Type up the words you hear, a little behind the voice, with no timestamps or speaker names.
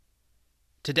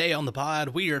Today on the pod,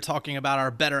 we are talking about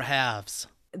our better halves.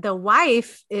 The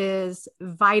wife is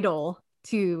vital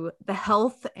to the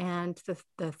health and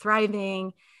the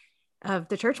thriving of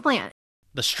the church plant.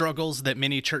 The struggles that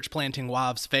many church planting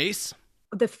wives face.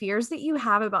 The fears that you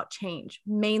have about change,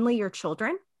 mainly your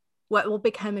children, what will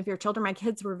become of your children. My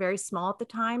kids were very small at the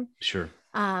time. Sure.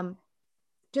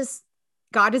 Just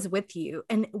God is with you,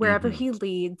 and wherever he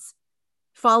leads,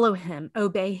 follow him,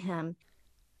 obey him.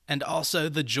 And also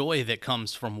the joy that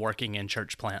comes from working in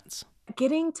church plants.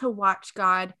 Getting to watch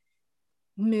God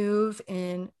move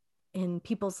in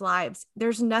people's lives.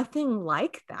 There's nothing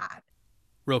like that.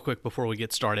 Real quick before we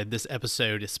get started, this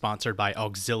episode is sponsored by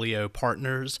Auxilio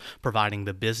Partners, providing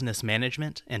the business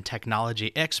management and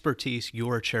technology expertise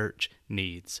your church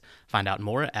needs. Find out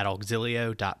more at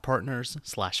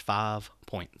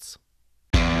auxilio.partners/5points.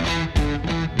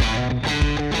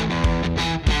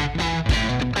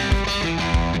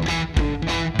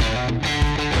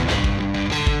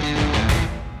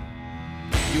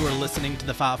 You are listening to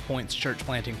the 5 Points Church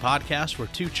Planting Podcast, where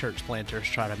two church planters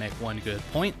try to make one good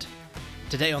point.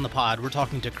 Today on the pod, we're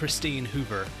talking to Christine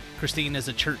Hoover. Christine is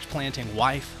a church planting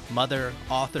wife, mother,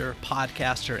 author,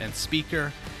 podcaster, and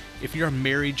speaker. If you're a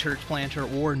married church planter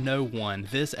or know one,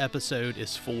 this episode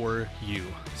is for you.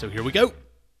 So here we go.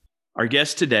 Our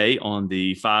guest today on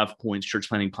the 5 Points Church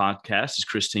Planting Podcast is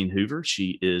Christine Hoover.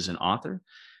 She is an author,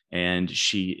 and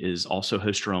she is also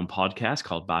hosts her own podcast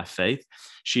called By Faith.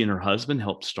 She and her husband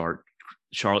helped start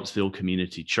Charlottesville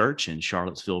Community Church in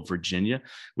Charlottesville, Virginia.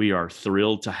 We are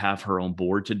thrilled to have her on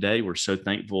board today. We're so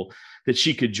thankful that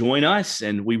she could join us,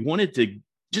 and we wanted to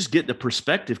just get the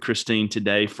perspective, Christine,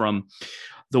 today from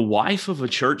the wife of a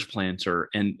church planter,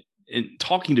 and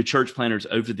talking to church planters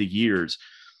over the years.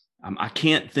 I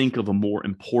can't think of a more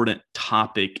important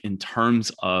topic in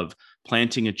terms of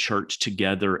planting a church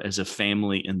together as a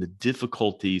family and the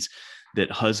difficulties that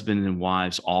husbands and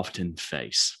wives often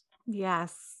face.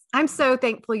 Yes. I'm so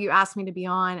thankful you asked me to be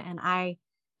on. And I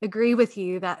agree with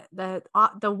you that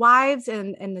the wives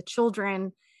and the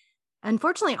children,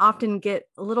 unfortunately, often get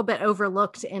a little bit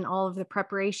overlooked in all of the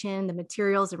preparation, the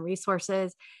materials and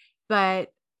resources. But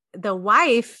the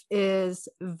wife is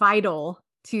vital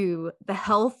to the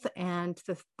health and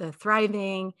the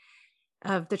thriving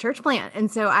of the church plant.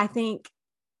 And so I think,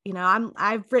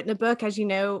 I've written a book, as you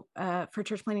know, for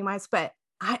church planting wives, but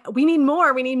we need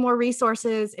more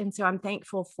resources. And so I'm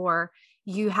thankful for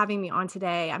you having me on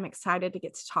today. I'm excited to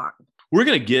get to talk. We're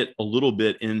going to get a little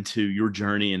bit into your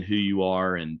journey and who you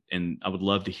are. And I would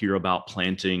love to hear about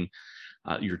planting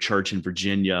your church in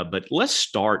Virginia. But let's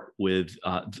start with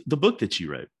the book that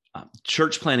you wrote,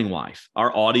 Church Planting Wife.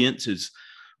 Our audience is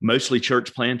mostly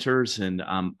church planters, and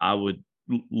I would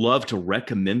love to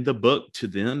recommend the book to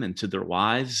them and to their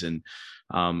wives. And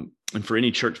for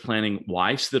any church planting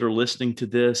wives that are listening to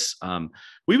this,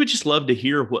 we would just love to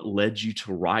hear what led you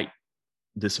to write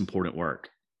this important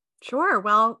work. Sure.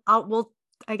 Well, we'll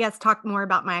talk more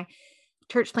about my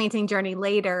church planting journey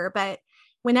later. But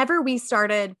whenever we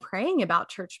started praying about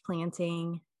church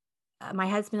planting, my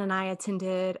husband and I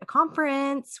attended a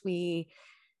conference.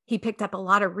 He picked up a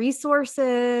lot of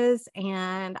resources,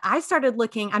 and I started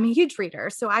looking. I'm a huge reader,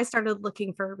 so I started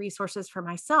looking for resources for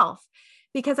myself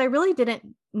because I really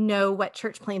didn't know what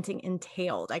church planting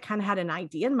entailed. I kind of had an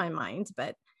idea in my mind,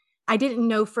 but I didn't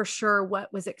know for sure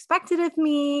what was expected of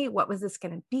me. What was this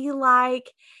going to be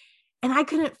like? And I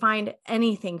couldn't find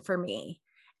anything for me.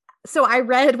 So I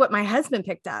read what my husband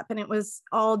picked up, and it was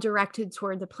all directed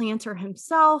toward the planter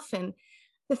himself and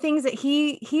the things that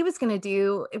he was going to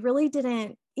do. It really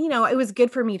didn't, it was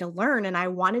good for me to learn, and I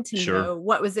wanted to know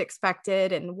what was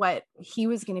expected and what he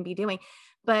was going to be doing.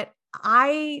 But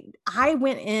I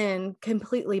went in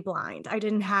completely blind. I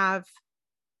didn't have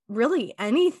really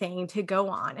anything to go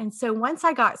on. And so once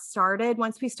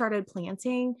we started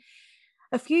planting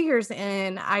a few years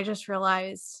in, I just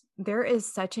realized there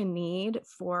is such a need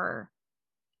for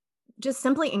just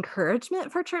simply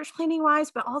encouragement for church planting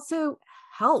wives, but also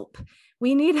help.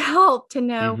 We need help to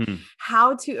know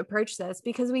how to approach this,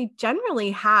 because we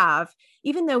generally have,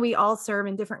 even though we all serve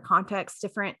in different contexts,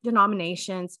 different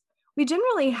denominations, we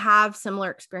generally have similar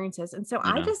experiences. And so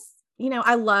I just,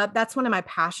 that's one of my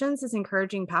passions, is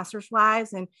encouraging pastors'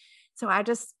 wives. And so I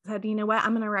just said, you know what,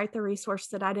 I'm going to write the resource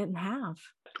that I didn't have.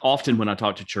 Often when I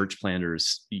talk to church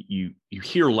planters, you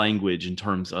hear language in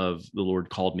terms of the Lord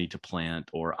called me to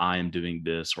plant, or I am doing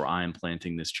this, or I am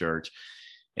planting this church.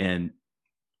 And,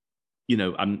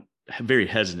 I'm very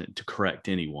hesitant to correct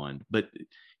anyone, but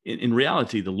in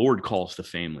reality, the Lord calls the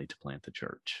family to plant the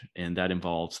church, and that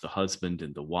involves the husband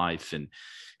and the wife and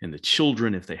the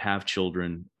children, if they have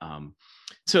children.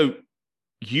 So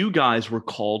you guys were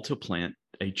called to plant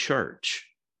a church.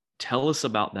 Tell us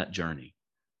about that journey.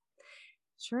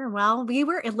 Sure. Well, we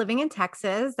were living in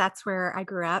Texas. That's where I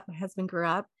grew up. My husband grew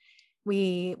up.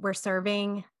 We were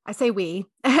serving, I say we,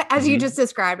 as you just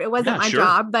described, it wasn't my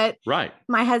job, but right.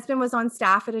 My husband was on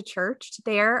staff at a church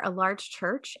there, a large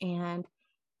church, and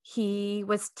he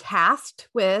was tasked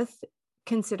with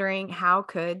considering how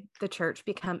could the church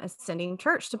become a sending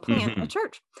church to plant a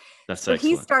church. So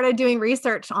he started doing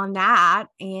research on that,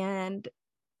 and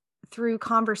through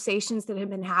conversations that had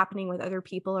been happening with other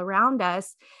people around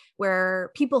us,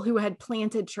 where people who had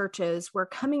planted churches were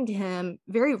coming to him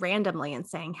very randomly and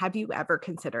saying, have you ever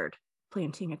considered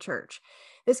planting a church?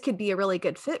 This could be a really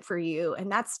good fit for you.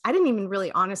 And I didn't even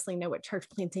really honestly know what church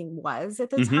planting was at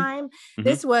the time.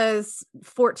 This was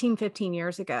 14, 15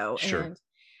 years ago. Sure. And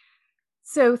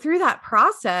so through that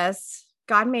process,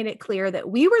 God made it clear that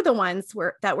we were the ones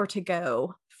that were to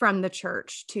go from the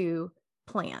church to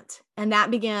plant. And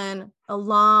that began a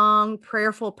long,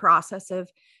 prayerful process of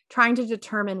trying to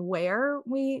determine where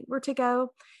we were to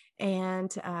go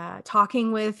and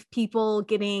talking with people,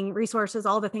 getting resources,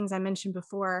 all the things I mentioned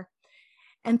before.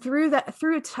 And through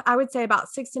I would say about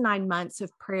 6 to 9 months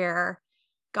of prayer,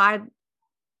 God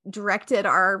directed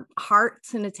our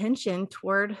hearts and attention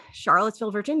toward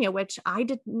Charlottesville, Virginia, which I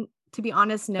didn't, to be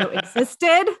honest, know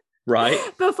existed right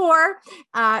before.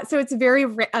 So it's very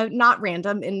not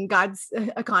random in God's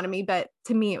economy, but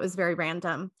to me, it was very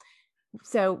random.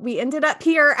 So we ended up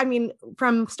here, I mean,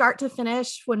 from start to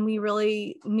finish, when we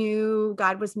really knew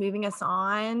God was moving us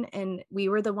on and we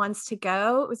were the ones to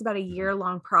go, it was about a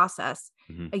year-long process.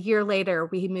 A year later,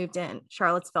 we moved in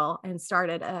Charlottesville and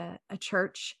started a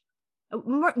church.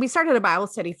 We started a Bible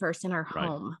study first in our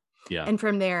home. Yeah. And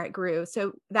from there it grew.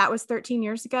 So that was 13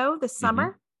 years ago this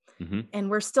summer. And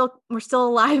we're still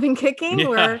alive and kicking. Yeah,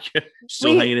 we're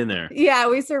still hanging in there. Yeah,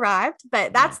 we survived.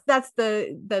 But that's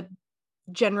the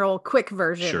general quick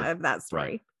version of that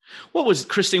story. Right.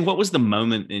 Christine, what was the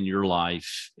moment in your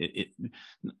life,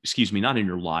 excuse me, not in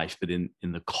your life, but in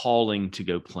the calling to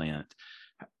go plant?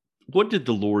 What did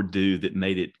the Lord do that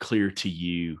made it clear to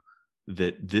you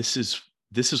that this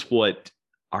is what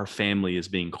our family is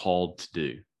being called to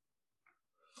do?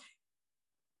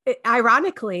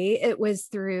 Ironically, it was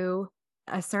through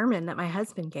a sermon that my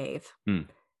husband gave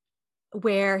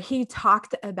where he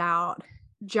talked about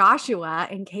Joshua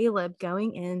and Caleb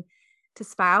going in to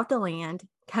spy out the land,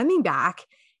 coming back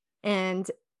and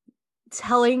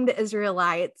telling the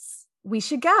Israelites, we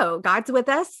should go. God's with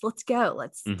us. Let's go.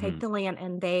 Let's take the land.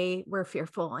 And they were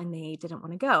fearful and they didn't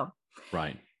want to go.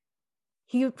 Right.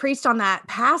 He preached on that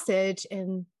passage.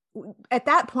 And at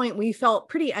that point, we felt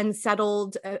pretty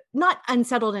unsettled, not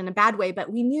unsettled in a bad way, but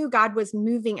we knew God was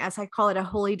moving, as I call it, a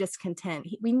holy discontent.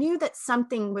 We knew that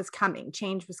something was coming,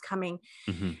 change was coming.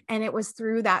 And it was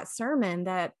through that sermon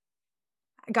that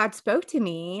God spoke to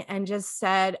me and just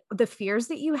said, the fears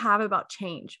that you have about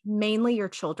change, mainly your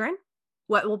children,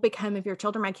 what will become of your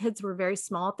children. My kids were very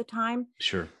small at the time.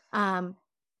 Sure.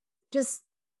 Just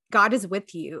God is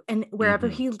with you. And wherever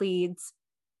he leads,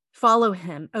 follow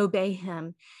him, obey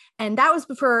him. And that was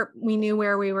before we knew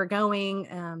where we were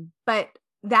going. But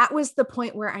that was the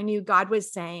point where I knew God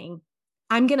was saying,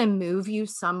 I'm going to move you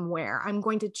somewhere. I'm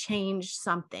going to change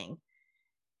something.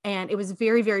 And it was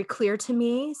very, very clear to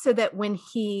me, so that when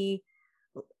he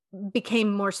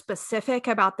became more specific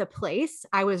about the place,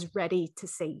 I was ready to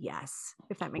say yes,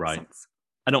 if that makes sense.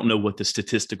 I don't know what the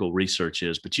statistical research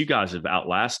is, but you guys have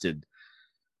outlasted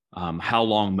how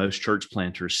long most church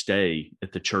planters stay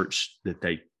at the church that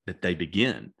they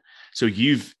begin. So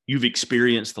you've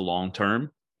experienced the long term.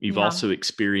 You've also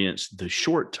experienced the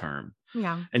short term.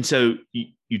 Yeah. And so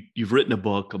you've written a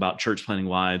book about church planting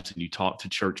wives, and you talk to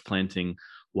church planting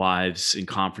wives in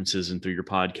conferences and through your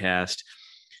podcast.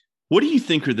 What do you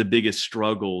think are the biggest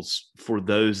struggles for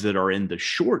those that are in the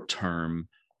short term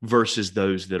versus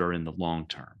those that are in the long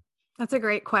term? That's a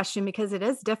great question, because it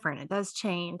is different. It does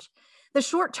change. The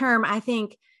short term, I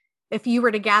think if you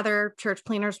were to gather church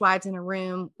planters' wives in a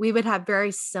room, we would have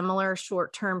very similar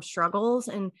short-term struggles.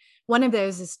 And one of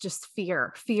those is just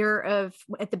fear of,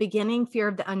 at the beginning, fear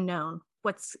of the unknown.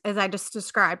 As I just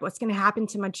described, what's going to happen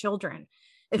to my children?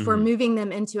 If we're moving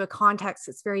them into a context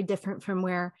that's very different from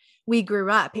where we grew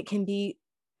up, it can be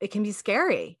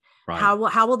scary. Right.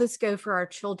 How will this go for our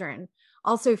children?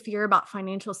 Also, fear about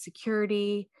financial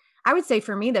security. I would say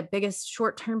for me, the biggest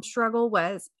short-term struggle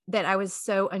was that I was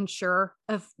so unsure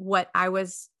of what I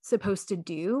was supposed to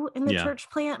do in the church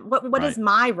plant. What is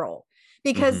my role?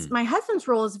 Because my husband's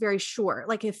role is very short.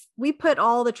 Like if we put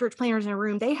all the church planters in a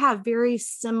room, they have very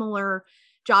similar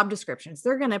job descriptions.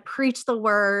 They're going to preach the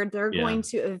word. They're going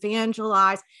to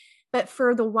evangelize. But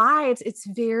for the wives, it's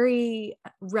very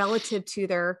relative to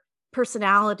their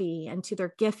personality and to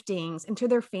their giftings and to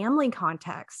their family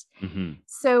context. Mm-hmm.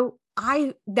 So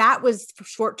that was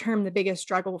short term, the biggest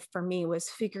struggle for me was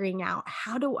figuring out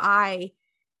how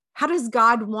does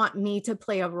God want me to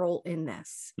play a role in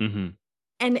this? Mm-hmm.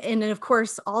 And of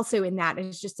course, also in that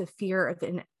is just a fear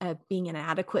of being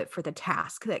inadequate for the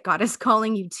task that God is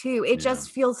calling you to. It just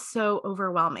feels so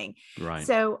overwhelming. Right.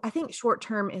 So I think short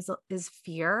term is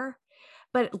fear,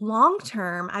 but long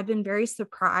term, I've been very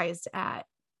surprised at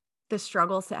the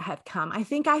struggles that have come. I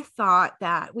think I thought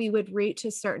that we would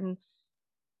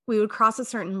cross a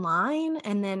certain line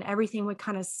and then everything would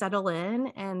kind of settle in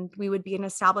and we would be an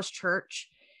established church.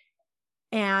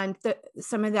 And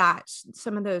some of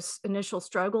those initial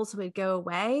struggles would go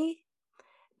away.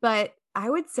 But I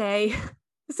would say,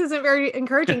 this isn't very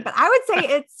encouraging, but I would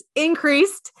say it's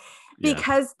increased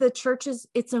because the church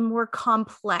it's a more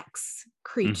complex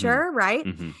creature, right?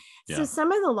 Mm-hmm. Yeah. So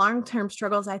some of the long-term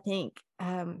struggles, I think,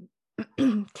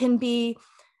 can be,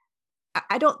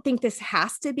 I don't think this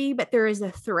has to be, but there is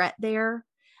a threat there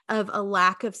of a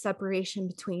lack of separation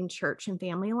between church and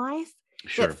family life.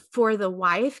 Sure. That for the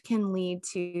wife can lead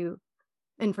to,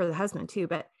 and for the husband too,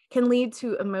 but can lead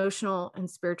to emotional and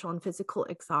spiritual and physical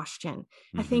exhaustion.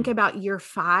 Mm-hmm. I think about year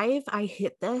 5, I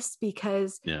hit this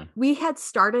because we had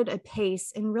started a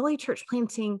pace, and really church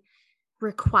planting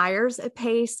requires a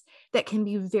pace that can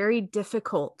be very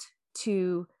difficult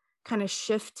to kind of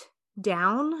shift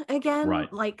down again.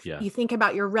 Right. Like you think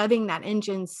about you're revving that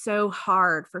engine so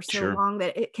hard for so long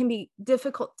that it can be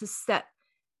difficult to step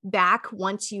back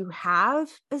once you have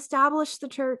established the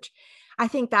church. I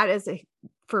think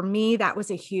for me, that was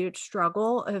a huge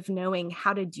struggle of knowing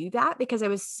how to do that because I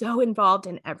was so involved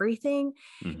in everything.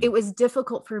 Mm-hmm. It was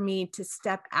difficult for me to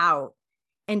step out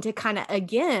and to kind of,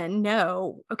 again,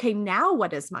 know, okay, now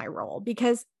what is my role?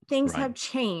 Because things have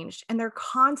changed and they're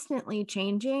constantly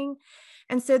changing.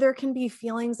 And so there can be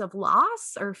feelings of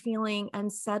loss or feeling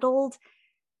unsettled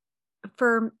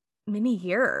for many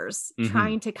years,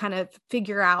 trying to kind of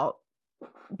figure out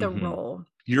the role.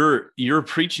 You're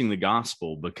preaching the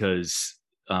gospel because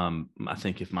I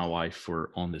think if my wife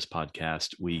were on this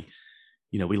podcast, we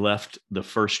left the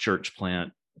first church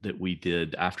plant that we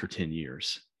did after 10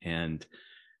 years. And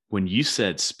when you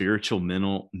said spiritual,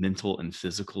 mental and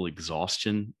physical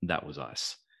exhaustion, that was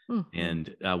us. Mm-hmm.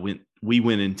 And I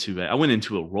went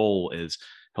into a role as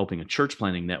helping a church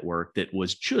planting network that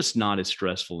was just not as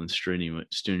stressful and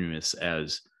strenuous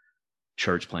as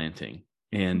church planting.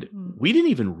 And we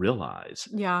didn't even realize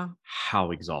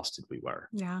how exhausted we were.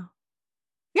 Yeah.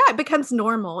 Yeah. It becomes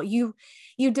normal. You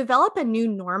develop a new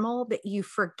normal that you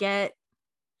forget.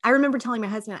 I remember telling my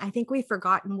husband, I think we've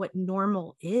forgotten what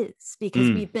normal is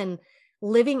because we've been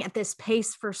living at this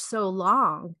pace for so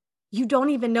long. You don't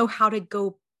even know how to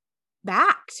go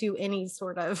back to any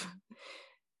sort of,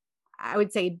 I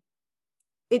would say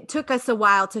it took us a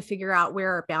while to figure out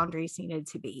where our boundaries needed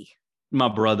to be. My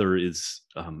brother is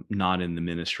not in the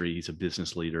ministry. He's a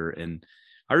business leader. And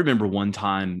I remember one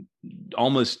time,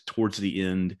 almost towards the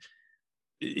end,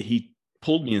 he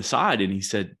pulled me aside and he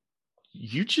said,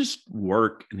 you just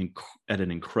work at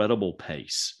an incredible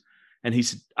pace. And he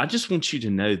said, I just want you to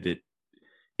know that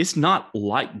it's not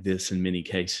like this in many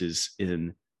cases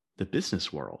in the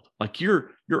business world. Like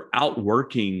you're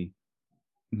outworking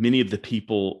many of the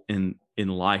people in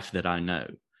life that I know.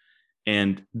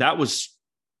 And that was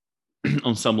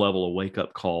on some level a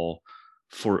wake-up call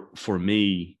for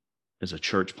me as a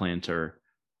church planter.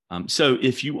 So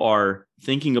if you are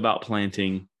thinking about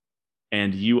planting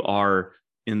and you are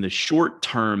in the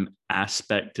short-term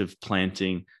aspect of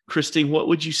planting, Christine, what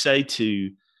would you say to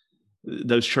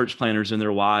those church planters and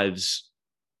their wives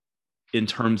in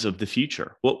terms of the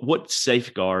future? What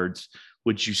safeguards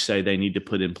would you say they need to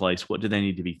put in place? What do they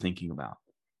need to be thinking about?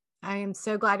 I am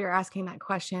so glad you're asking that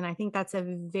question. I think that's a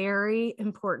very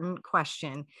important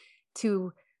question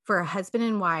for a husband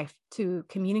and wife to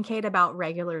communicate about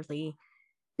regularly,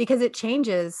 because it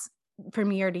changes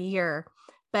from year to year.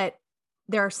 But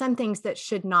there are some things that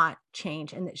should not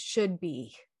change and that should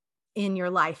be in your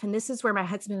life. And this is where my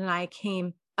husband and I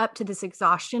came up to this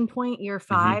exhaustion point, year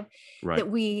 5, that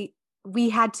we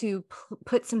had to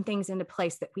put some things into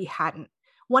place that we hadn't.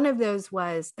 One of those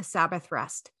was a Sabbath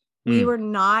rest. We were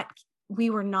not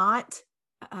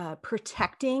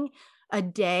protecting a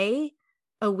day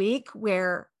a week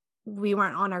where we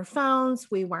weren't on our phones.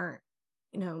 We weren't,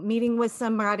 meeting with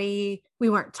somebody. We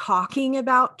weren't talking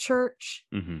about church.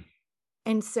 Mm-hmm.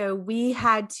 And so we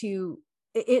had to,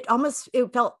 it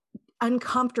felt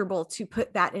uncomfortable to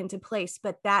put that into place,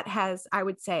 but that has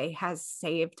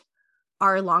saved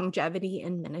our longevity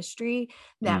in ministry,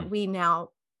 that it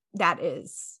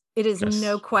is Yes.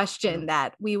 no question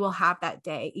that we will have that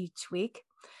day each week.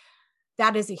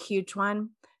 That is a huge one.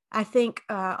 I think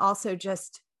also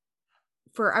just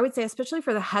I would say, especially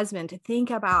for the husband, to think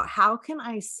about how can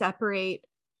I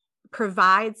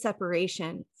provide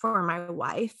separation for my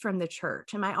wife from the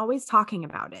church? Am I always talking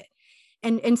about it?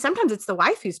 And sometimes it's the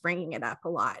wife who's bringing it up a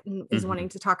lot and is wanting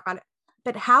to talk about it.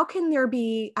 But how can there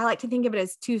be, I like to think of it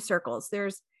as two circles.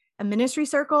 There's a ministry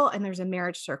circle and there's a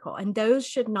marriage circle, and those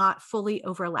should not fully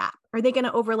overlap. Are they going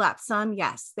to overlap some?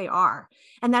 Yes, they are.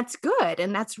 And that's good.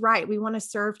 And that's right. We want to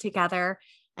serve together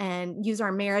and use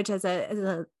our marriage as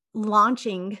a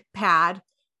launching pad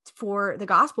for the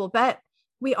gospel. But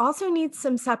we also need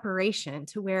some separation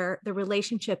to where the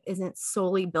relationship isn't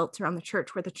solely built around the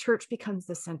church, where the church becomes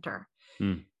the center.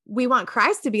 We want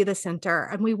Christ to be the center,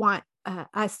 and we want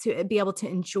us to be able to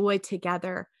enjoy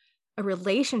together a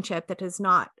relationship that is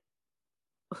not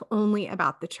only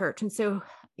about the church. And so,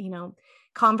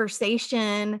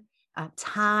 conversation,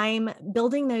 time,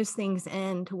 building those things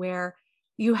in to where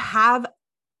you have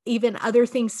even other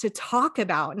things to talk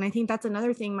about. And I think that's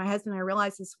another thing my husband and I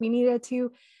realized is we need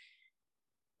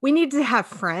to have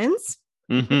friends,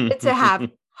 we needed to have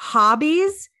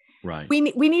hobbies. Right. We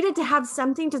needed to have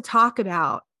something to talk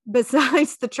about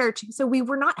besides the church. So we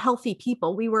were not healthy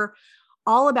people. We were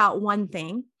all about one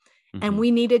thing, and we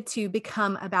needed to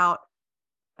become about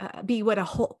be what a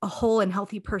whole and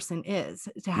healthy person is,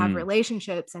 to have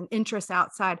relationships and interests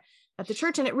outside of the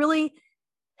church. And it really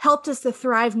helped us to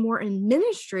thrive more in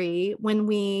ministry when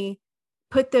we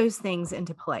put those things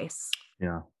into place.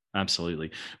 Yeah, absolutely.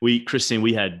 Christine,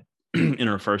 we had in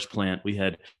our first plant, we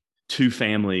had two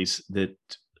families that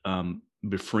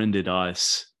befriended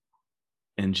us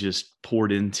and just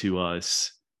poured into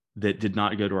us that did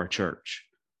not go to our church.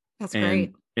 That's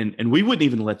great. And we wouldn't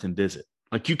even let them visit.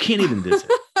 Like, you can't even visit.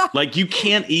 Like, you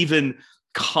can't even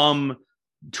come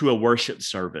to a worship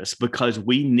service, because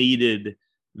we needed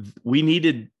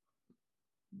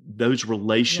those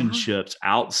relationships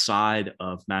outside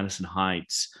of Madison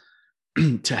Heights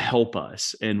to help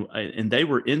us. And they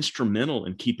were instrumental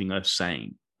in keeping us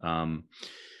sane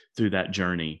through that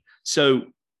journey. So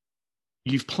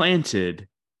you've planted,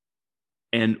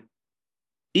 and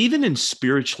even in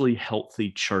spiritually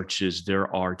healthy churches,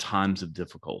 there are times of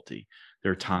difficulty.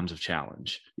 There are times of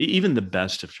challenge, even the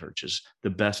best of churches,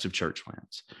 the best of church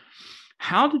plants.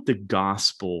 How did the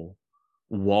gospel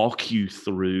walk you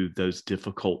through those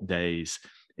difficult days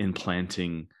in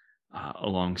planting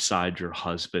alongside your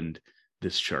husband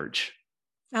this church?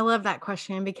 I love that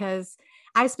question, because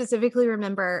I specifically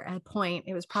remember a point,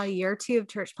 it was probably year 2 of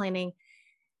church planting,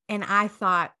 and I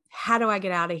thought, how do I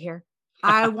get out of here?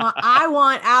 I want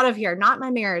out of here, not my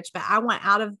marriage, but I want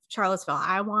out of Charlottesville.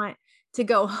 I want to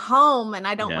go home, and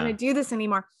I don't want to do this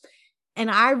anymore.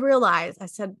 And I realized, I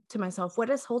said to myself, what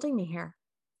is holding me here?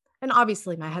 And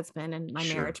obviously my husband and my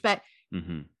marriage, but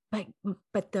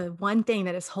the one thing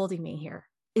that is holding me here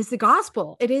is the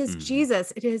gospel. It is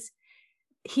Jesus. It is,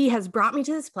 he has brought me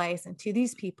to this place and to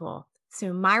these people.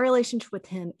 So my relationship with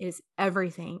him is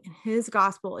everything, and his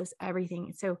gospel is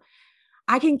everything. So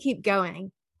I can keep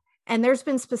going. And there's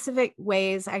been specific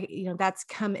ways that's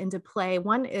come into play.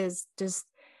 One is just,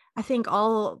 I think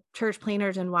all church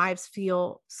planters and wives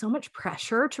feel so much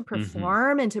pressure to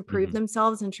perform and to prove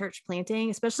themselves in church planting,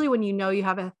 especially when you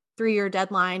have a 3-year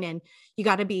deadline and you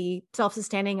got to be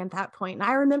self-sustaining at that point. And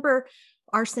I remember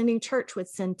our sending church would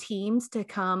send teams to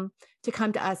come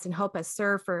to us and help us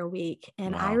serve for a week.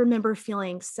 And I remember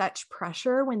feeling such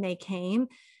pressure when they came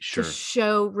to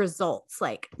show results.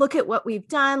 Like, look at what we've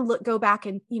done. Go back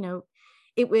and,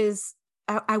 it was,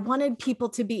 I wanted people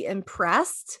to be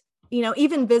impressed.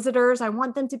 Even visitors, I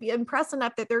want them to be impressed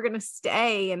enough that they're going to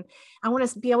stay. And I want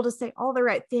to be able to say all the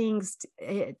right things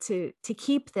to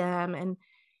keep them.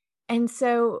 And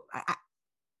so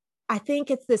I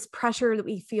think it's this pressure that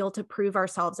we feel to prove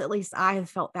ourselves. At least I have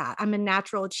felt that. I'm a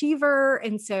natural achiever.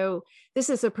 And so this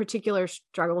is a particular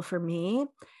struggle for me.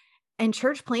 And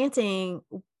church planting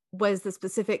was the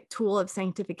specific tool of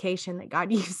sanctification that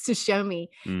God used to show me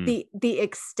the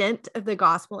extent of the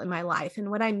gospel in my life. And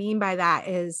what I mean by that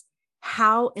is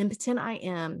how impotent I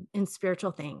am in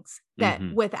spiritual things, that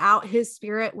without his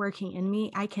spirit working in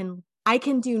me, I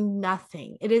can do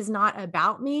nothing. It is not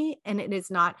about me, and it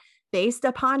is not based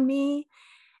upon me.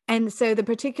 And so the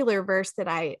particular verse that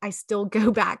I still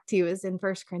go back to is in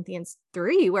 1 Corinthians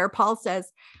 3, where Paul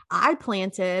says, I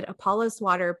planted, Apollos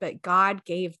watered, but God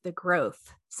gave the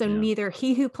growth. So neither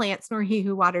he who plants nor he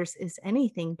who waters is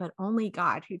anything, but only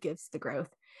God who gives the growth.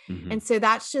 And so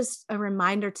that's just a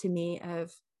reminder to me of,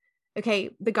 okay,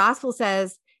 the gospel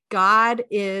says God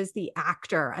is the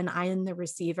actor and I am the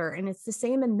receiver. And it's the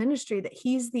same in ministry, that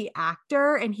he's the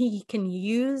actor and he can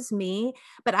use me,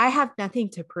 but I have nothing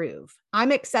to prove.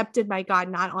 I'm accepted by God,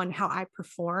 not on how I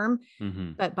perform,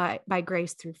 but by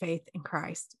grace through faith in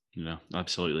Christ.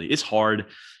 Absolutely. It's hard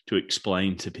to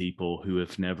explain to people who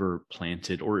have never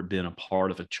planted or been a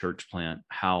part of a church plant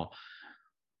how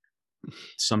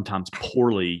sometimes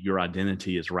poorly your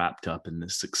identity is wrapped up in the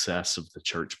success of the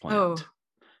church plant. Oh,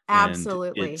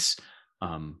 absolutely. And it's,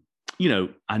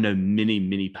 I know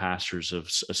many pastors of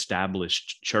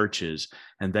established churches,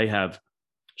 and they have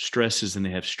stresses and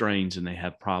they have strains and they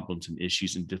have problems and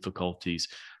issues and difficulties,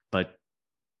 but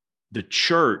the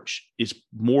church is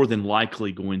more than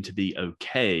likely going to be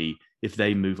okay if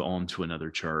they move on to another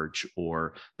church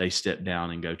or they step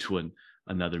down and go to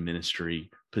another ministry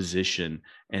position.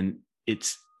 And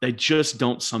they just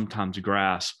don't sometimes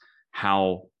grasp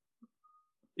how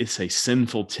it's a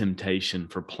sinful temptation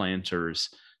for planters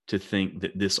to think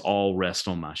that this all rests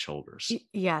on my shoulders.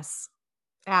 Yes,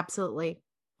 absolutely.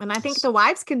 And I think the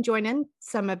wives can join in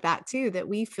some of that too, that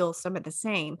we feel some of the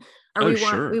same, or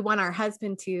we want our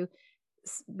husband to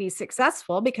be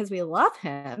successful because we love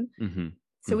him.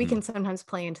 So we can sometimes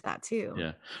play into that too.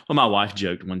 Yeah. Well, my wife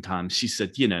joked one time, she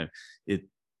said,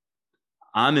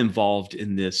 I'm involved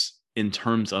in this in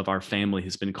terms of our family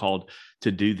has been called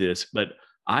to do this, but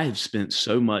I have spent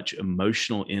so much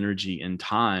emotional energy and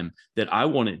time that I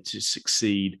wanted to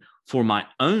succeed for my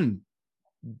own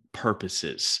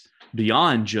purposes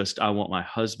beyond just, I want my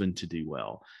husband to do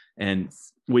well. And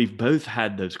we've both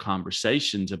had those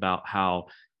conversations about how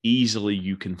easily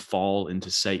you can fall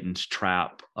into Satan's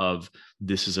trap of,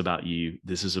 this is about you,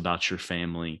 this is about your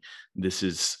family, this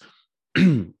is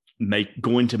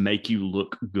going to make you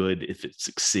look good if it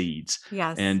succeeds.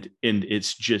 Yes. And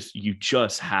it's just, you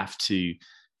just have to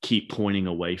keep pointing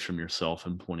away from yourself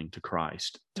and pointing to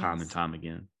Christ time and time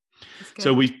again.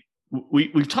 So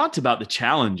we've talked about the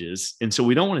challenges, and so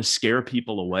we don't want to scare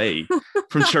people away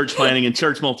from church planting and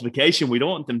church multiplication. We don't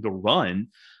want them to run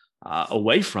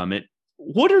away from it.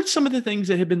 What are some of the things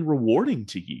that have been rewarding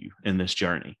to you in this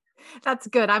journey? That's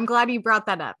good. I'm glad you brought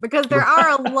that up, because there are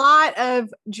a lot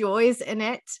of joys in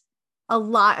it. A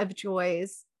lot of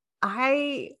joys.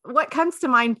 What comes to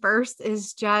mind first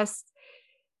is just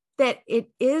that it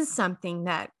is something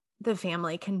that the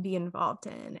family can be involved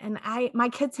in. And my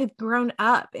kids have grown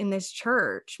up in this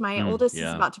church. My oldest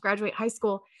is about to graduate high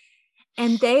school,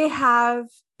 and they have,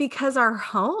 because our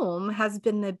home has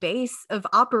been the base of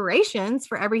operations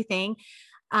for everything.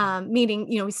 Meaning,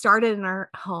 we started in our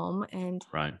home, and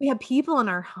we have people in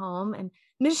our home and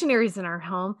missionaries in our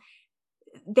home.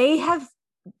 They have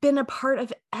been a part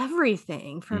of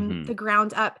everything from the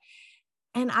ground up.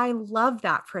 And I love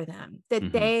that for them,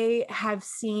 that they have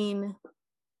seen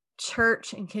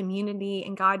church and community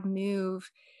and God move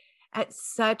at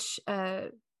such a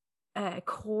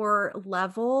core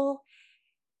level.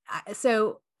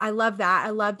 So I love that.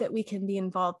 I love that we can be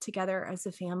involved together as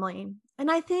a family. And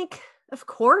I think, of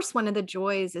course, one of the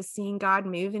joys is seeing God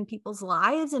move in people's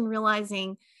lives and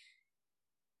realizing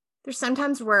there's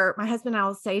sometimes where my husband and I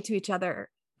will say to each other,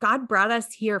 God brought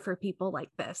us here for people like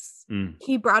this.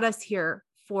 He brought us here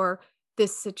for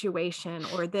this situation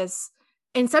or this.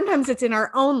 And sometimes it's in our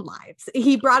own lives.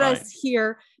 He brought us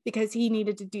here because he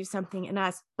needed to do something in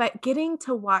us. But getting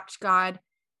to watch God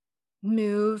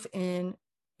move in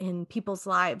people's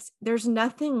lives, there's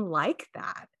nothing like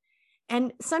that.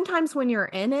 And sometimes when you're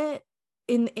in it,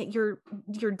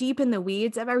 you're deep in the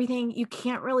weeds of everything, you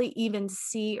can't really even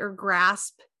see or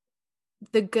grasp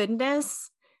the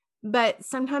goodness. But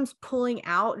sometimes pulling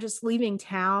out, just leaving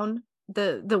town,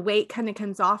 the weight kind of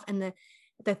comes off, and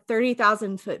the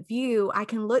 30,000 foot view, I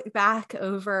can look back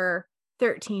over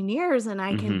 13 years and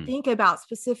I can think about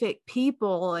specific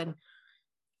people and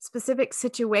specific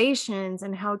situations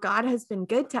and how God has been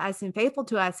good to us and faithful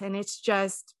to us. And it's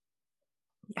just,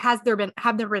 have there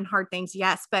been hard things?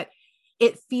 Yes, but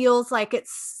it feels like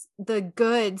it's the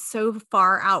good so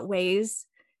far outweighs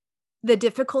the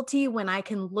difficulty when I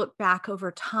can look back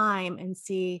over time and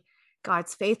see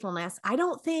God's faithfulness. I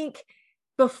don't think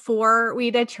before we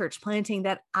did church planting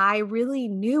that I really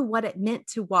knew what it meant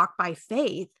to walk by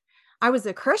faith. I was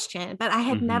a Christian, but I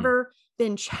had never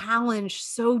been challenged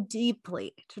so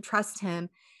deeply to trust him.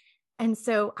 And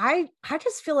so I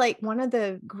just feel like one of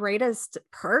the greatest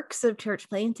perks of church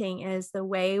planting is the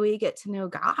way we get to know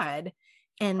God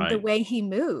and the way he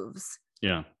moves.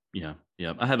 Yeah.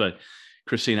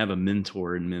 Christine, I have a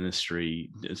mentor in ministry,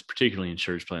 particularly in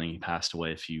church planting. He passed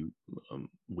away a few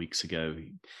weeks ago.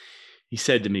 He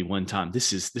said to me one time,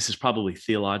 this is probably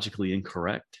theologically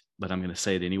incorrect, but I'm going to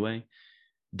say it anyway,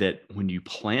 that when you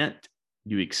plant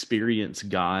you experience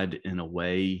God in a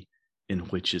way in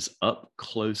which is up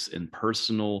close and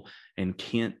personal and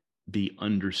can't be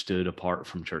understood apart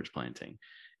from church planting.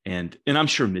 And I'm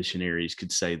sure missionaries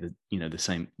could say that,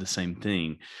 the same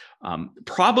thing.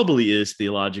 Probably is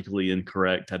theologically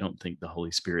incorrect. I don't think the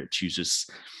Holy Spirit chooses,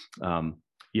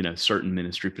 certain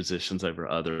ministry positions over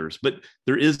others, but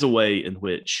there is a way in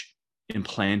which in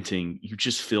planting, you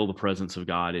just feel the presence of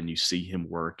God and you see him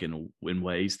work in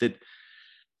ways that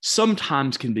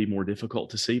sometimes can be more difficult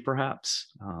to see,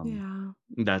 perhaps.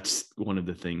 That's one of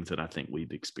the things that I think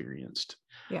we've experienced.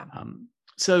 Yeah.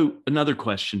 So another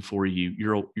question for you.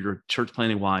 You're a church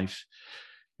planting wife,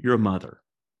 you're a mother,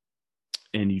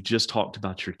 and you just talked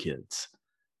about your kids.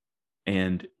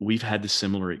 And we've had the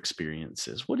similar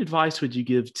experiences. What advice would you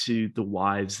give to the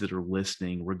wives that are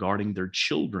listening regarding their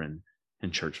children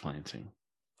and church planting?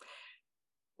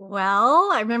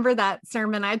 Well, I remember that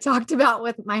sermon I talked about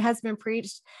with my husband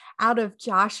preached out of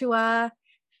Joshua.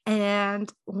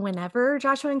 And whenever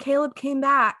Joshua and Caleb came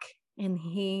back and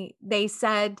they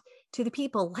said to the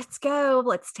people, let's go,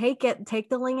 let's take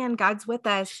the land. God's with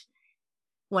us.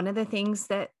 One of the things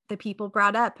that the people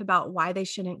brought up about why they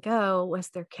shouldn't go was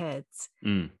their kids.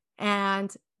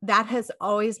 And that has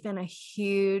always been a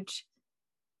huge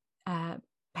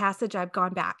passage I've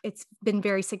gone back. It's been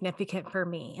very significant for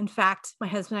me. In fact, my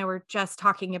husband and I were just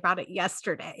talking about it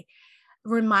yesterday,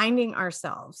 reminding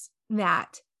ourselves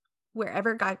that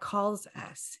wherever God calls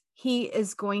us, he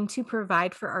is going to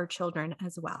provide for our children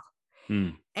as well.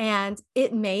 And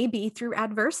it may be through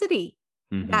adversity.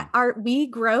 That we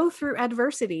grow through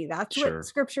adversity. That's what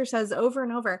scripture says over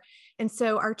and over. And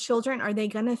so our children, are they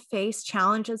going to face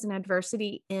challenges and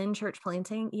adversity in church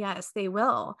planting? Yes, they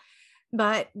will.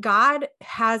 But God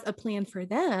has a plan for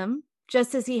them,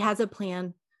 just as he has a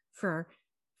plan for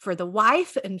the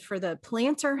wife and for the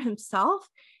planter himself.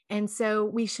 And so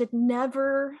we should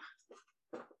never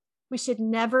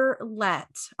let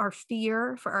our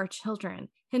fear for our children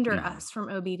hinder us from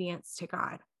obedience to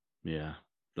God. Yeah.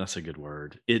 That's a good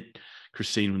word.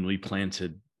 Christine, when we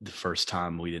planted the first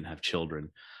time, we didn't have children.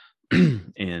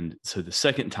 And so the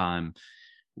second time,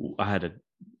 I had a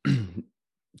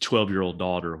 12-year-old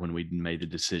daughter when we made the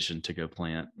decision to go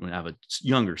plant. When I have a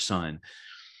younger son,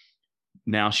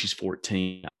 now she's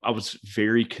 14. I was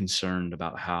very concerned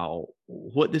about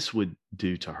what this would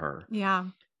do to her. Yeah.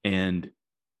 And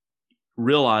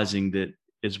realizing that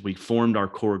as we formed our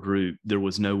core group, there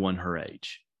was no one her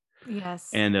age. Yes.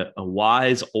 And a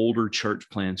wise older church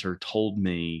planter told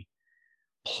me,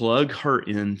 plug her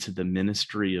into the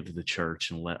ministry of the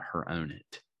church and let her own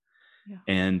it. Yeah.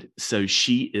 And so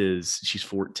she's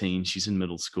 14. She's in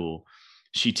middle school.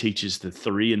 She teaches the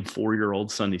 3 and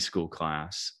 4-year-old Sunday school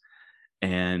class.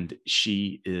 And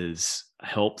she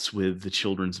helps with the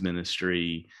children's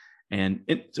ministry. And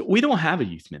we don't have a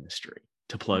youth ministry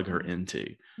to plug her into.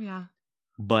 Yeah.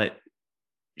 But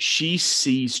she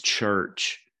sees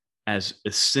church as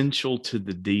essential to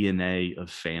the DNA of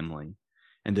family,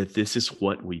 and that this is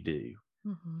what we do.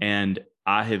 And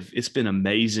it's been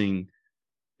amazing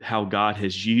how God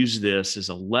has used this as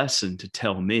a lesson to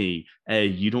tell me, A,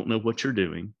 you don't know what you're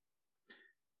doing.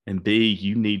 And B,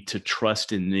 you need to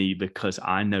trust in me because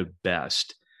I know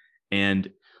best.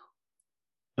 And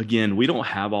again, we don't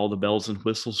have all the bells and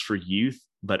whistles for youth,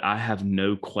 but I have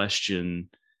no question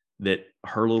that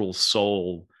her little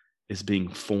soul is being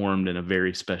formed in a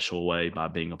very special way by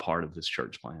being a part of this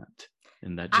church plant.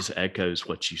 And that just echoes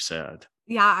what you said.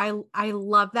 Yeah, I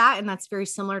love that. And that's very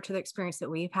similar to the experience that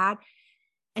we've had.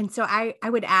 And so I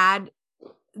would add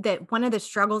that one of the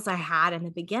struggles I had in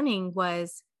the beginning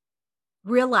was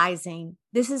realizing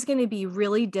this is going to be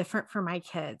really different for my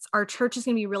kids. Our church is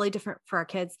going to be really different for our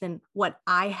kids than what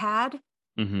I had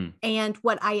and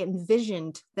what I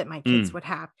envisioned that my kids would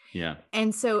have. Yeah.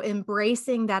 And so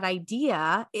embracing that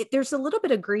idea, there's a little bit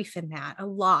of grief in that, a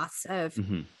loss of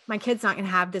my kid's not going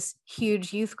to have this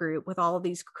huge youth group with all of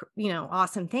these,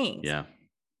 awesome things. Yeah.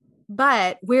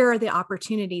 But where are the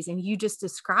opportunities? And you just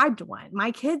described one.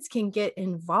 My kids can get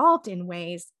involved in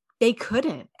ways they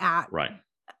couldn't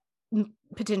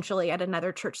potentially at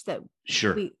another church that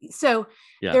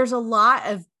there's a lot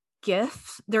of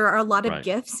gifts. There are a lot of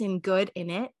gifts and good in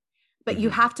it, but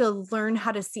you have to learn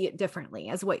how to see it differently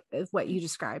as what you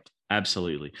described.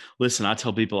 Absolutely. Listen, I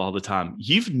tell people all the time,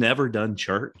 you've never done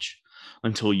church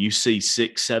until you see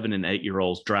 6, 7, and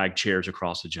 8-year-olds drag chairs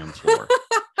across the gym floor.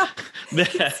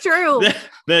 It's true.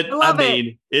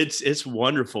 It's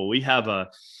wonderful. We have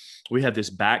this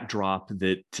backdrop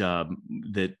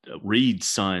that Reed's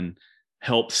son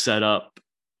helped set up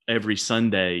every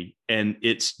Sunday. And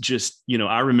it's just,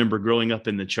 I remember growing up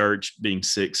in the church being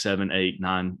 6, 7, 8,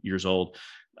 9 years old.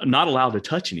 not allowed to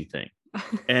touch anything.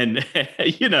 And,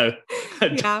 Yeah.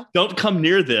 don't come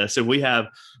near this. And we have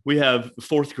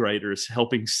fourth graders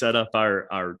helping set up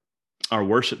our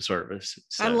worship service.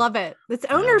 So, I love it. It's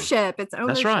ownership. It's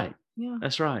ownership. That's right. Yeah.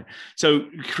 That's right. So,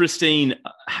 Christine,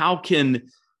 how can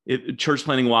church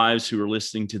planting wives who are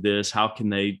listening to this, how can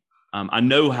they, I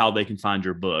know how they can find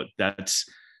your book. That's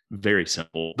very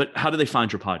simple, but how do they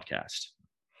find your podcast?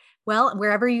 Well,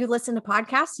 wherever you listen to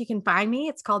podcasts, you can find me.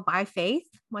 It's called By Faith,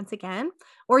 once again,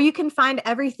 or you can find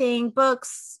everything,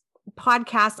 books,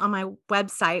 podcasts on my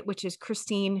website, which is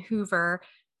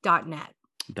christinehoover.net.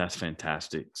 That's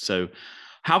fantastic. So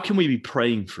how can we be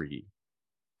praying for you?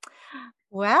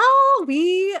 Well,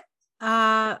 like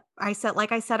I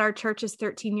said, our church is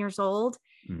 13 years old.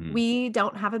 Mm-hmm. We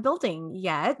don't have a building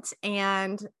yet.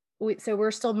 And so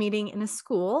we're still meeting in a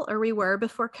school, or we were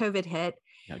before COVID hit.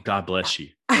 Yeah, God bless you.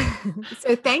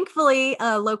 So thankfully,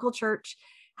 a local church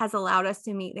has allowed us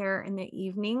to meet there in the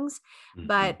evenings, Mm-hmm.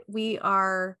 but we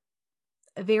are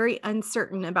very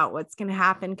uncertain about what's going to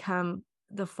happen come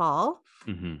the fall.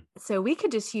 Mm-hmm. So we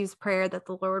could just use prayer that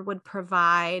the Lord would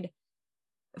provide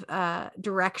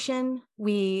direction.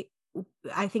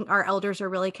 I think our elders are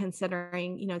really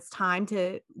considering, it's time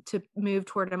to move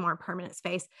toward a more permanent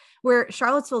space, where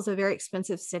Charlottesville is a very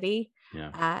expensive city.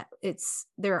 Yeah. It's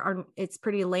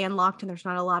pretty landlocked, and there's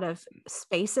not a lot of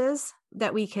spaces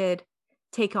that we could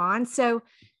take on. So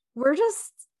we're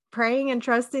just praying and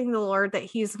trusting the Lord that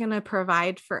He's going to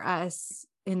provide for us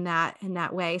in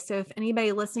that way. So if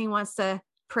anybody listening wants to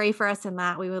pray for us in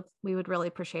that, we would really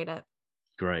appreciate it.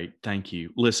 Great. Thank you.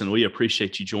 Listen, we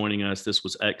appreciate you joining us. This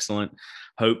was excellent.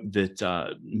 Hope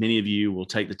that many of you will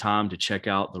take the time to check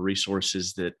out the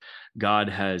resources that God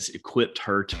has equipped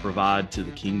her to provide to the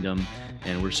kingdom.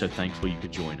 And we're so thankful you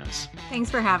could join us.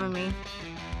 Thanks for having me.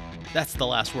 That's the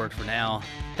last word for now.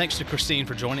 Thanks to Christine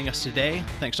for joining us today.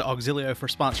 Thanks to Auxilio for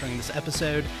sponsoring this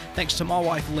episode. Thanks to my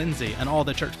wife, Lindsay, and all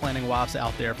the church planting wives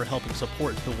out there for helping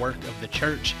support the work of the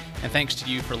church. And thanks to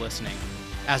you for listening.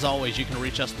 As always, you can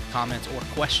reach us with comments or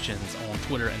questions on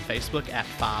Twitter and Facebook at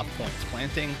 5 Points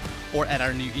Planting, or at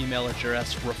our new email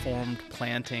address,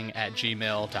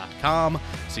 reformedplanting@gmail.com.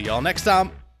 See y'all next time.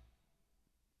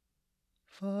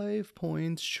 5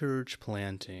 Points Church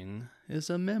Planting is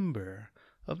a member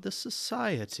of the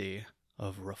Society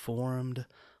of Reformed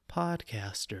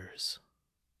Podcasters.